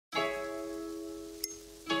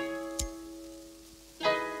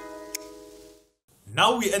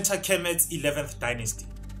Now we enter Kemet's 11th dynasty,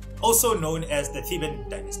 also known as the Theban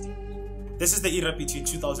Dynasty. This is the era between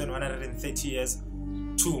 2130 years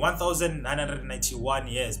to 1991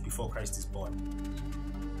 years before Christ is born.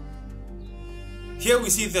 Here we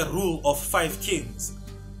see the rule of 5 kings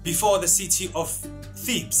before the city of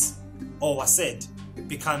Thebes, or Waset,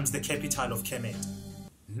 becomes the capital of Kemet.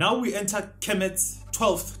 Now we enter Kemet's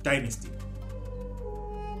 12th dynasty.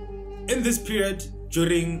 In this period,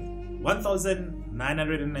 during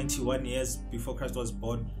 1991 years before Christ was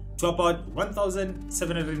born to about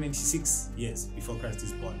 1796 years before Christ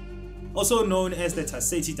is born, also known as the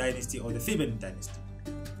Tersati Dynasty or the Theban Dynasty.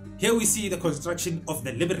 Here we see the construction of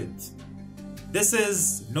the labyrinth. This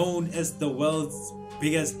is known as the world's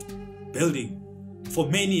biggest building for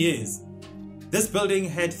many years. This building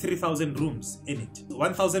had 3,000 rooms in it.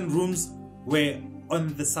 1,000 rooms were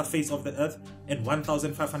on the surface of the earth and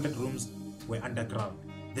 1,500 rooms were underground.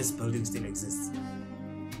 This building still exists.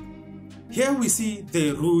 Here we see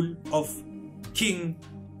the rule of King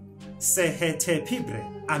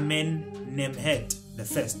Sehetepibri Amenemhet I,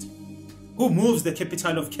 who moves the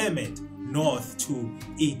capital of Kemet north to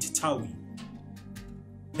Eit Tawi.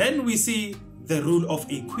 Then we see the rule of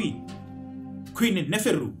a queen, Queen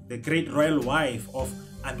Neferu, the great royal wife of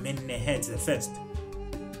Amenemhet I.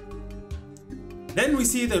 Then we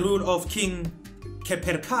see the rule of King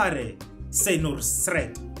Keperkare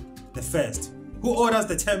Senusret I, who orders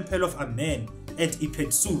the temple of Amen at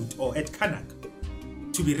Ipetsut or at Karnak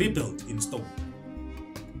to be rebuilt in stone.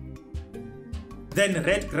 Then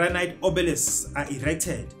red granite obelisks are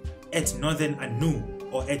erected at northern Anu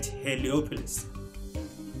or at Heliopolis.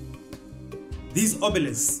 These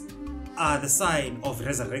obelisks are the sign of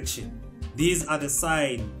resurrection. These are the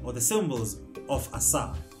sign or the symbols of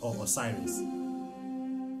Asa or Osiris.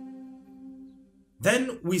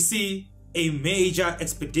 Then we see a major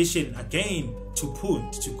expedition again to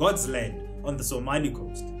Punt, to God's land on the Somali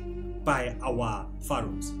coast by our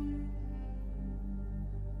pharaohs.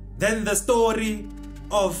 Then the story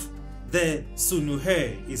of the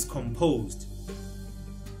Sunuhe is composed.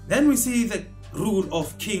 Then we see the rule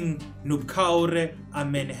of King Nubkaure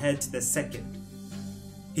Amenemhet II.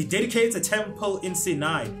 He dedicates a temple in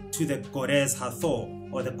Sinai to the Goddess Hathor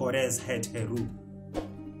or the Goddess Het Heru.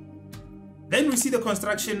 Then we see the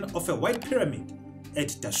construction of a white pyramid at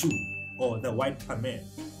Dashu or the White Pamir.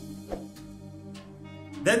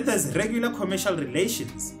 Then there's regular commercial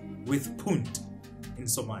relations with Punt in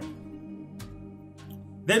Somalia.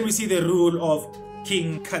 Then we see the rule of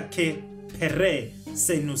King Kake Pere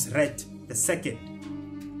Senusret II,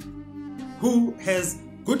 who has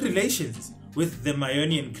good relations with the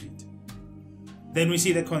Ionian Crete. Then we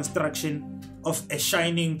see the construction of a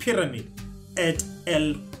shining pyramid at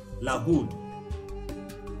El Lahun.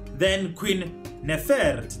 Then Queen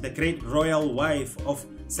Nefert, the great royal wife of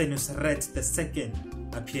Senusret II,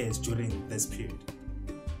 appears during this period.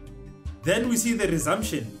 Then we see the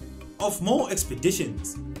resumption of more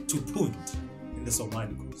expeditions to Punt in the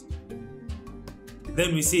Somali coast.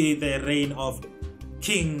 Then we see the reign of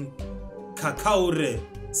King Kakaure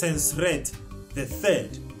Senusret III,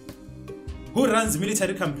 who runs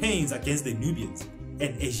military campaigns against the Nubians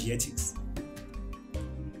and Asiatics.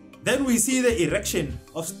 Then we see the erection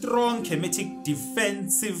of strong Kemetic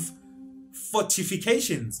defensive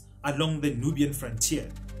fortifications along the Nubian frontier.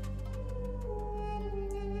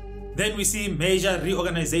 Then we see major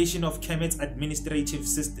reorganization of Kemet's administrative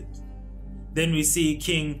systems. Then we see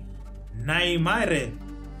King Naimare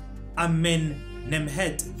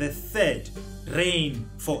Amenemhet III reign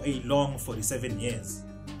for a long 47 years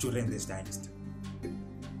during this dynasty.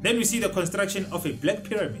 Then we see the construction of a black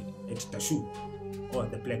pyramid at Dashu or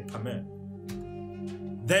the Black Pamir.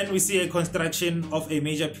 Then we see a construction of a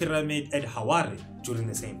major pyramid at Hawari during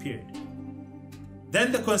the same period.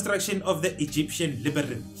 Then the construction of the Egyptian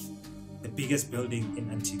Labyrinth, the biggest building in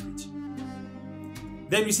antiquity.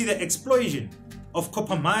 Then we see the explosion of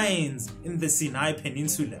copper mines in the Sinai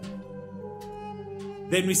Peninsula.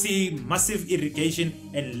 Then we see massive irrigation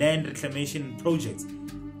and land reclamation projects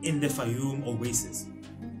in the Fayum Oasis.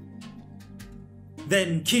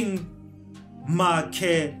 Then King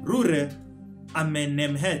Makerure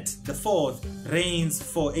Amenemhet IV reigns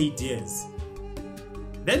for 8 years.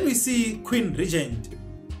 Then we see Queen Regent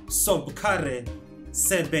Sobkare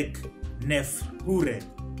Sebek Nefhure,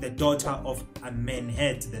 the daughter of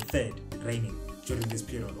Amenemhet III, reigning during this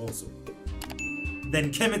period also.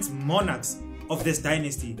 Then Kemet's monarchs of this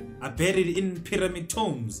dynasty are buried in pyramid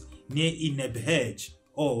tombs near Inebhej,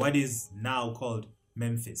 or what is now called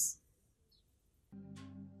Memphis.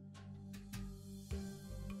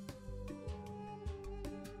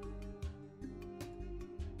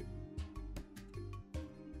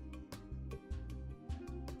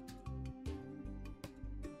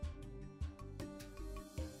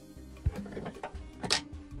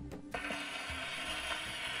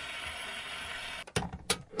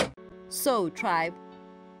 So, tribe,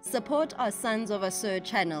 support our Sons of SOU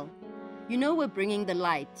channel. You know we're bringing the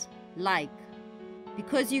light. Like.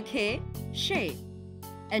 Because you care, share.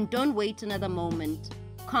 And don't wait another moment.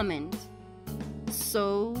 Comment.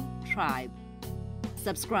 So, tribe.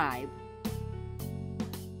 Subscribe.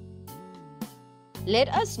 Let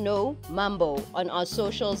us know Mambo on our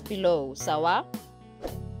socials below. Sawa?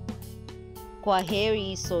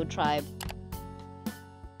 Kwaheri, So tribe.